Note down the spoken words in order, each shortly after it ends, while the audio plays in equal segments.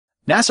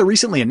NASA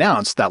recently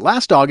announced that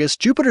last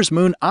August, Jupiter's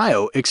moon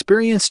Io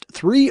experienced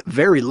 3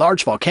 very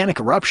large volcanic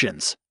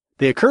eruptions.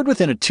 They occurred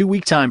within a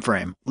 2-week time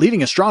frame,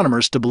 leading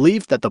astronomers to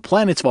believe that the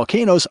planet's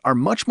volcanoes are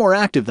much more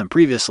active than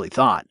previously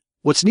thought.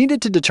 What's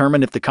needed to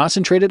determine if the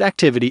concentrated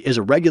activity is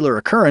a regular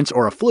occurrence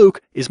or a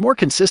fluke is more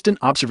consistent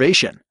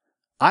observation.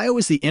 Io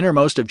is the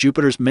innermost of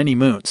Jupiter's many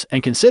moons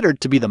and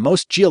considered to be the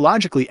most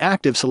geologically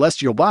active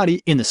celestial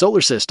body in the solar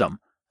system.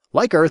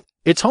 Like Earth,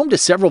 it's home to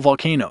several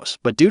volcanoes,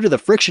 but due to the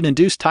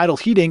friction-induced tidal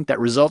heating that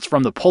results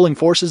from the pulling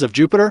forces of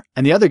Jupiter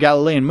and the other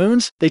Galilean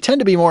moons, they tend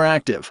to be more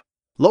active.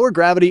 Lower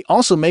gravity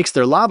also makes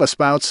their lava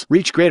spouts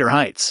reach greater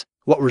heights.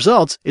 What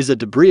results is a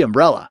debris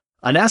umbrella.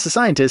 A NASA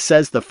scientist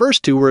says the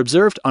first 2 were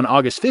observed on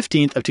August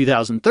 15th of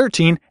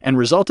 2013 and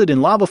resulted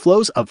in lava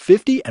flows of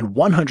 50 and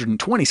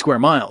 120 square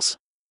miles.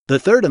 The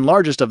third and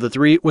largest of the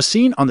 3 was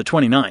seen on the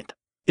 29th.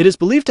 It is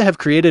believed to have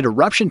created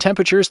eruption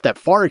temperatures that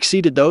far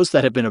exceeded those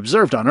that have been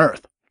observed on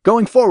Earth.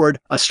 Going forward,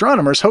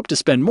 astronomers hope to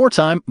spend more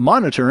time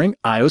monitoring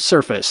Io's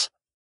surface.